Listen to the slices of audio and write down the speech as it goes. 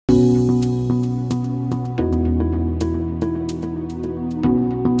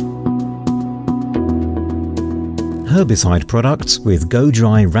Herbicide products with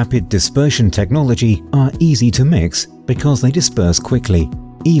GoDRI rapid dispersion technology are easy to mix because they disperse quickly,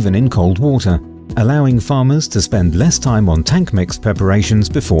 even in cold water, allowing farmers to spend less time on tank mix preparations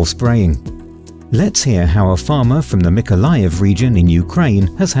before spraying. Let's hear how a farmer from the Mykolaiv region in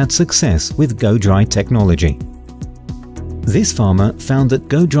Ukraine has had success with GoDRI technology. This farmer found that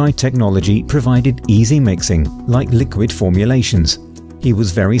GoDRI technology provided easy mixing, like liquid formulations. He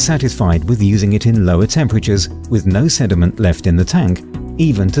was very satisfied with using it in lower temperatures with no sediment left in the tank,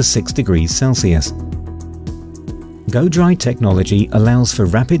 even to 6 degrees Celsius. GoDRI technology allows for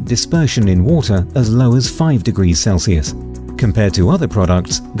rapid dispersion in water as low as 5 degrees Celsius. Compared to other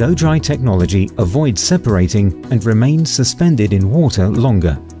products, GoDRI technology avoids separating and remains suspended in water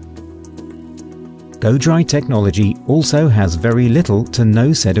longer. GoDRI technology also has very little to no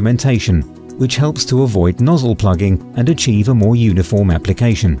sedimentation, which helps to avoid nozzle plugging and achieve a more uniform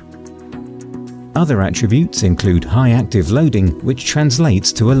application. Other attributes include high active loading, which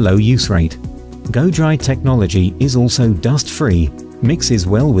translates to a low use rate. GoDRI technology is also dust-free, mixes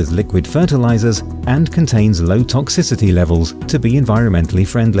well with liquid fertilizers, and contains low toxicity levels to be environmentally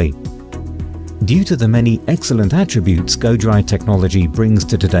friendly. Due to the many excellent attributes GoDRI technology brings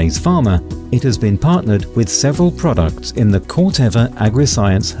to today's farmer, it has been partnered with several products in the Corteva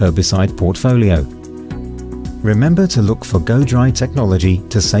Agriscience herbicide portfolio. Remember to look for GoDRI technology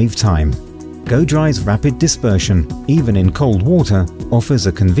to save time. GoDRI's rapid dispersion, even in cold water, offers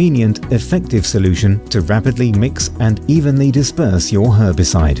a convenient, effective solution to rapidly mix and evenly disperse your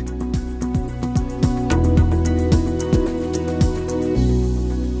herbicide.